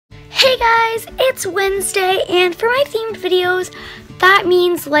Hey guys, it's Wednesday, and for my themed videos, that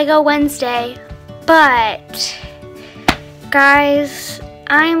means Lego Wednesday. But, guys,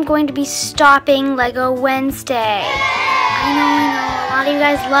 I'm going to be stopping Lego Wednesday. I know, a lot of you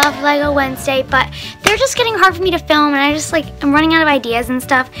guys love Lego Wednesday, but they're just getting hard for me to film, and I'm running out of ideas and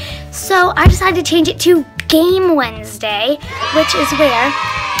stuff. So I decided to change it to Game Wednesday, which is where,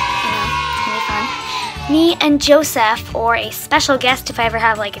 it's gonna be fun, me and Joseph, or a special guest if I ever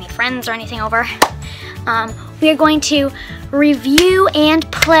have like any friends or anything over, we are going to review and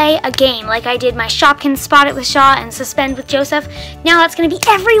play a game like I did my Shopkins Spot It with Shaw and Suspend with Joseph. Now that's going to be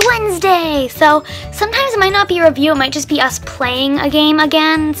every Wednesday. So sometimes it might not be a review, it might just be us playing a game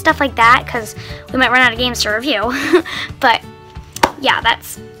again, stuff like that, because we might run out of games to review. But yeah,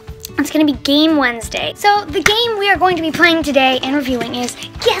 it's going to be Game Wednesday. So the game we are going to be playing today and reviewing is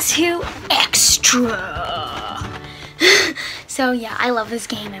Guess Who Extra. So yeah, I love this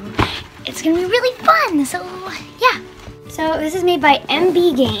game and it's going to be really fun. So yeah. So this is made by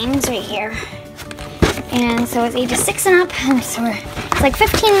MB Games right here. And so it's ages 6 and up. And so it's like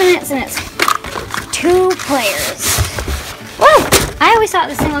 15 minutes and it's 2 players. Whoa! I always thought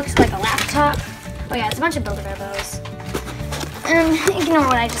this thing looks like a laptop. Oh yeah, it's a bunch of Build-A-Bear bows. Ignore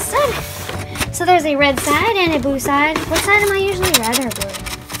what I just said. So there's a red side and a blue side. What side am I usually, red or blue?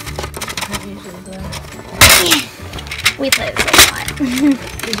 I'm usually blue. We play this a lot.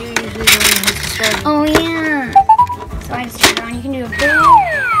 Did you usually know how to start? Oh yeah. So I just turn it on. You can do a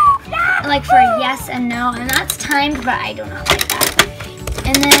blue, like for a yes and no, and that's timed, but I do not like that.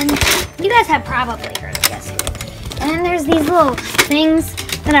 And then you guys have probably heard of Guess Who. And then there's these little things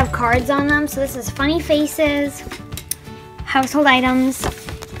that have cards on them. So this is funny faces, household items,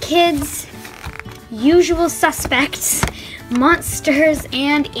 kids, usual suspects, monsters,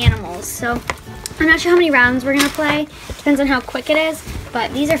 and animals. So I'm not sure how many rounds we're gonna play. Depends on how quick it is.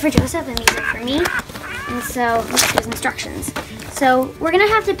 But these are for Joseph and these are for me. And so there's instructions. So we're gonna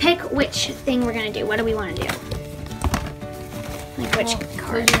have to pick which thing we're gonna do. What do we want to do? Like which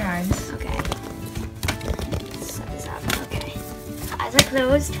card? Close your eyes. Okay. Let's set this up. Okay. Eyes are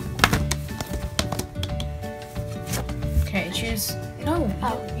closed. Okay, choose. No.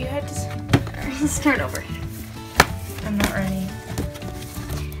 Oh. You had to. Start over. I'm not ready.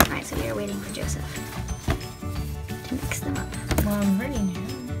 Alright, so you're waiting for Joseph to mix them up. Well, I'm ready now.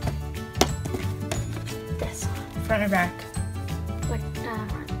 This one. Front or back? What?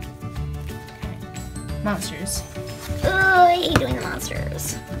 Okay. Monsters. Oh, I hate doing the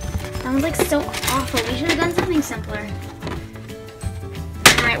monsters. That was like so awful. We should have done something simpler.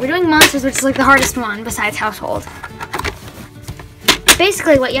 Alright, we're doing monsters, which is like the hardest one besides household.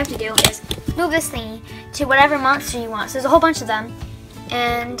 Basically, what you have to do is move this thingy to whatever monster you want. So there's a whole bunch of them.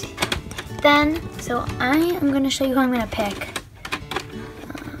 And then, so I am going to show you who I'm going to pick.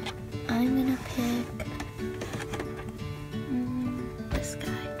 I'm going to pick this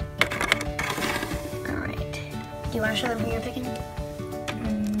guy. Alright. Do you want to show them who you're picking?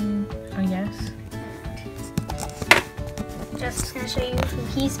 I guess. Just going to show you who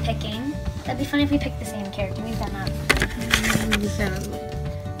he's picking. That'd be fun if we picked the same character. We've done that.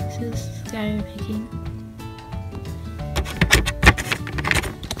 So this guy I'm picking.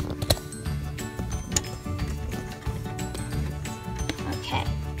 Okay,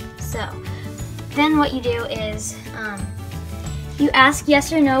 so then what you do is you ask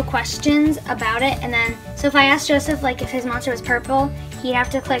yes or no questions about it, and then so if I asked Joseph like if his monster was purple, he'd have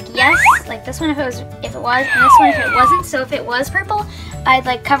to click yes, like this one if it was, and this one if it wasn't. So if it was purple, I'd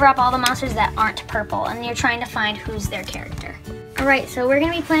like cover up all the monsters that aren't purple, and you're trying to find who's their character. All right, so we're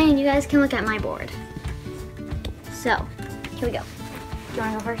gonna be playing, and you guys can look at my board. So here we go. Do you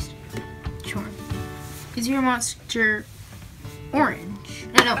want to go first? Sure. Is your monster orange?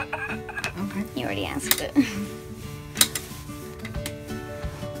 No. Okay. You already asked it.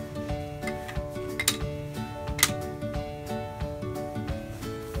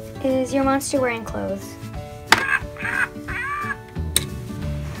 Is your monster wearing clothes?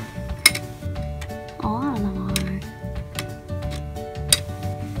 A lot of them are.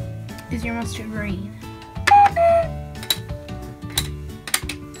 Is your monster green?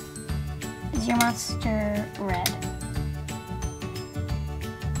 Is your monster red?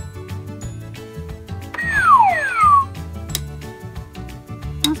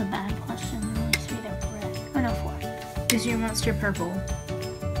 That was a bad question. There were only 3 that were red. Oh no, 4. Is your monster purple?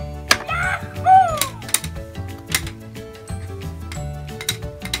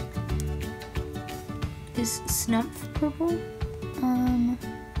 Is Snumph purple?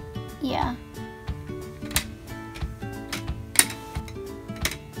 Yeah.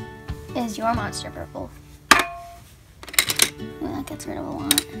 Is your monster purple? Ooh, that gets rid of a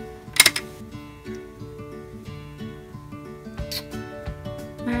lot.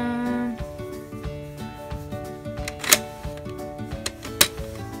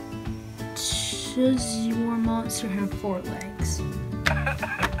 Does your monster have 4 legs?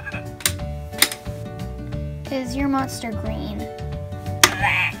 Is your monster green?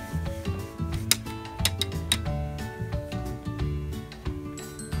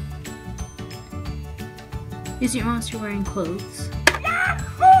 Is your monster wearing clothes?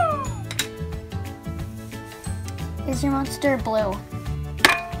 Is your monster blue?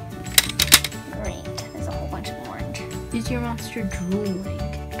 Great. There's a whole bunch of orange. Is your monster drooling?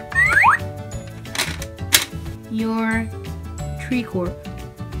 Your tree corp.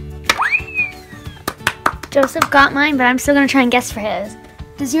 Joseph got mine, but I'm still gonna try and guess for his.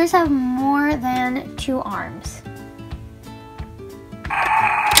 Does yours have more than 2 arms?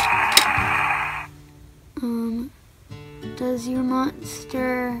 Is your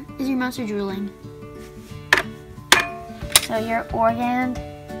monster drooling? So you're organed?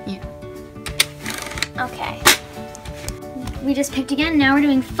 Yeah. Okay. We just picked again. Now we're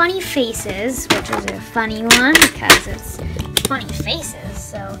doing funny faces, which is a funny one because it's funny faces.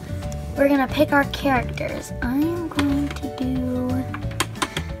 So we're gonna pick our characters. I am going to do.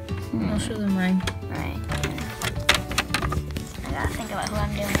 I'll show them mine. Right. I gotta think about who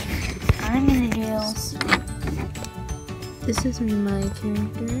I'm doing. I'm gonna do. This is my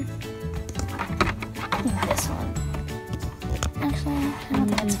character. This one. Actually, I don't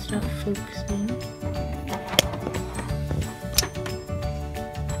think It's not focusing.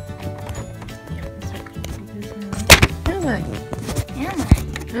 Am I?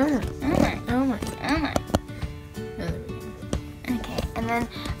 Okay, and then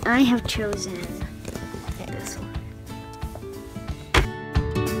I have chosen this one.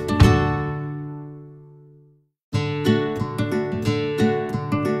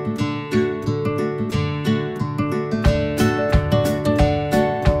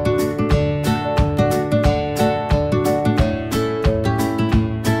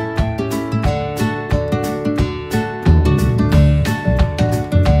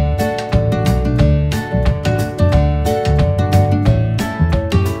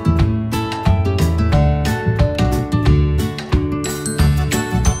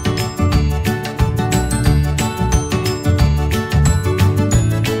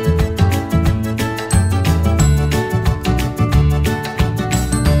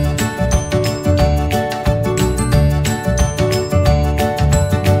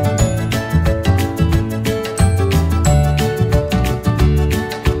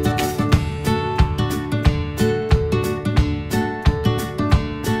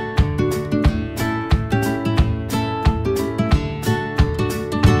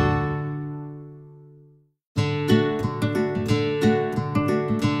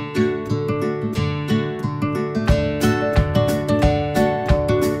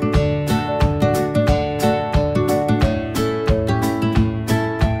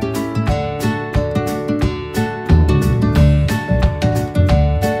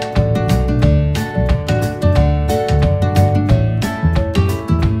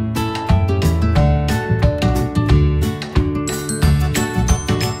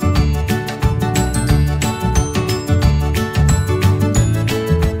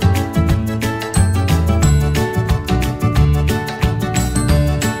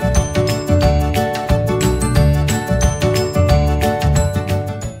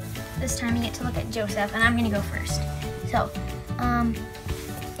 Joseph, and I'm gonna go first. So,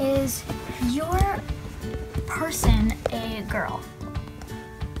 is your person a girl?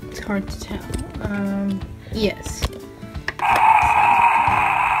 It's hard to tell. Yes.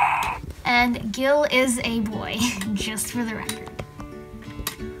 And Gil is a boy, just for the record.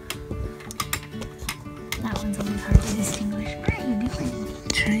 That one's always hard to distinguish. What are you doing?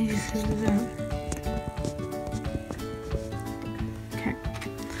 Trying to set it up. Okay.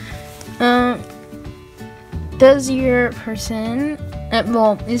 Does your person,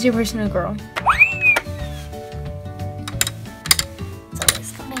 is your person a girl? It's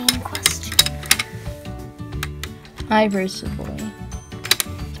always the main question. Ivor's a boy.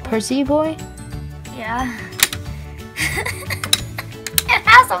 Is Percy a boy? Yeah. It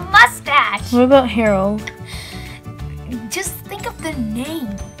has a mustache. What about Harold? Just think of the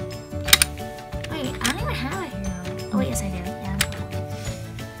name. Wait, I don't even have a hero. Oh wait, yes I do. Yeah.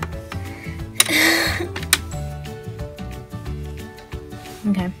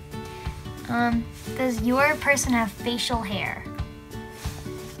 Okay. Does your person have facial hair?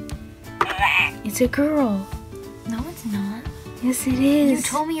 It's a girl. No, it's not. Yes, it is. You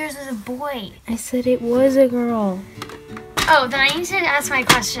told me yours was a boy. I said it was a girl. Oh, then I need to ask my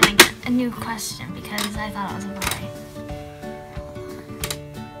question again. A new question, because I thought it was a boy.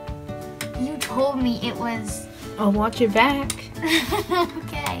 You told me it was I'll watch it back.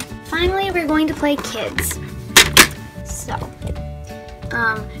 Okay. Finally, we're going to play kids. So,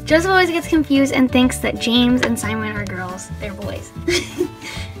 Joseph always gets confused and thinks that James and Simon are girls. They're boys.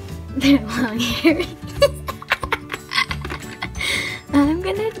 They're long hair. I'm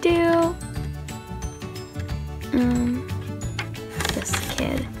gonna do this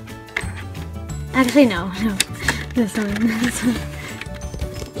kid. Actually, no. This one.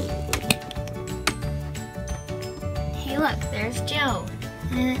 Hey, look, there's Joe.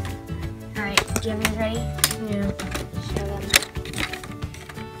 Alright, do you have yours ready? Yeah. Show them.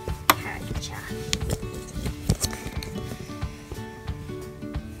 Gotcha.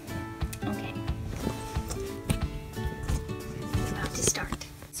 Okay. It's about to start.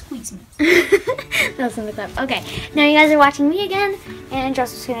 Squeeze me. That's in the clip. Okay, now you guys are watching me again, and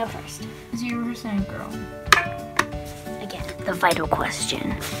Joseph's gonna go first. Is your person a girl? Again, the vital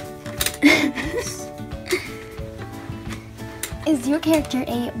question. Is your character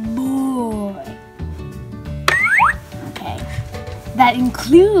a boy? Okay. That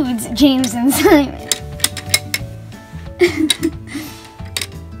includes James and Simon.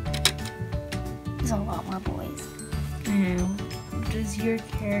 There's a lot more boys. Does your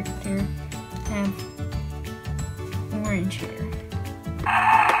character have orange hair?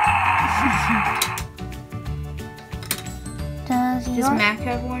 Does Mac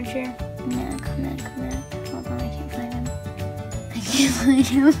have orange hair? Mac. Hold on, I can't find him. I can't find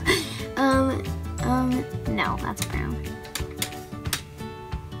him. No, that's brown.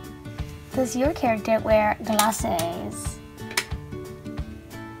 Does your character wear glasses?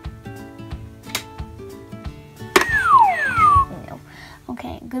 No.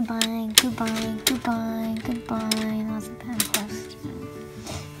 Okay, goodbye. That was a bad question.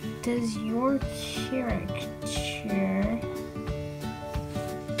 Does your character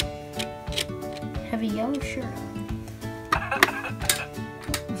have a yellow shirt on?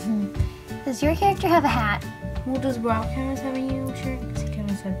 Does your character have a hat? Well, does Rob kind of have a yellow shirt? Because he kind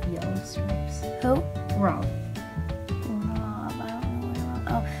of has yellow stripes. Who? Rob. Rob. I don't know where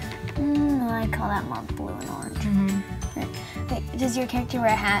Rob. Oh, no, I call that more blue and orange. Wait, does your character wear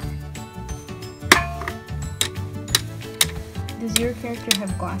a hat? Does your character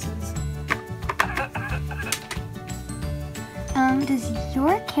have glasses? Does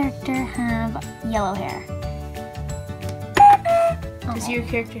your character have yellow hair? Does your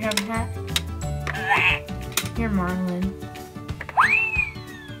character have a hat? You're Marlon.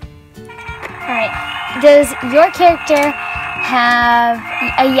 Alright. Does your character have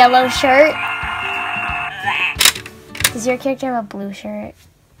a yellow shirt? Does your character have a blue shirt?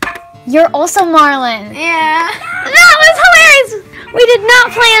 You're also Marlon. Yeah. That was hilarious! We did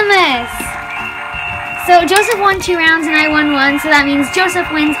not plan this! So Joseph won 2 rounds and I won 1, so that means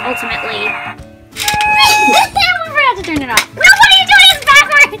Joseph wins ultimately. I forgot to turn it off. No, what are you doing? It's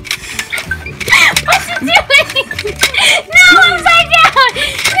backwards! What's it doing? No, upside down!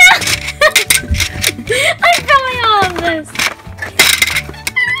 No! I'm filming all of this.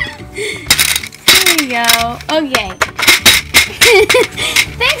 Here we go. Okay.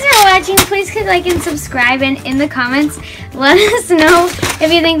 Thanks for watching. Please click like and subscribe, and in the comments let us know if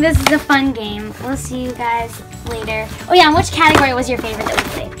you think this is a fun game. We'll see you guys later. Oh yeah, and which category was your favorite that we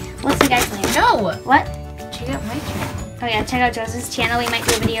played? We'll see you guys later. No. What? Check out my channel. Oh yeah, check out Joseph's channel. We might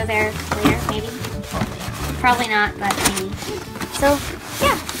do a video there later, maybe. Probably not, but maybe. So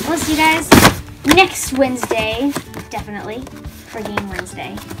yeah, we'll see you guys next Wednesday, definitely, for Game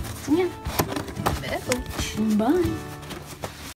Wednesday. So yeah. Bye.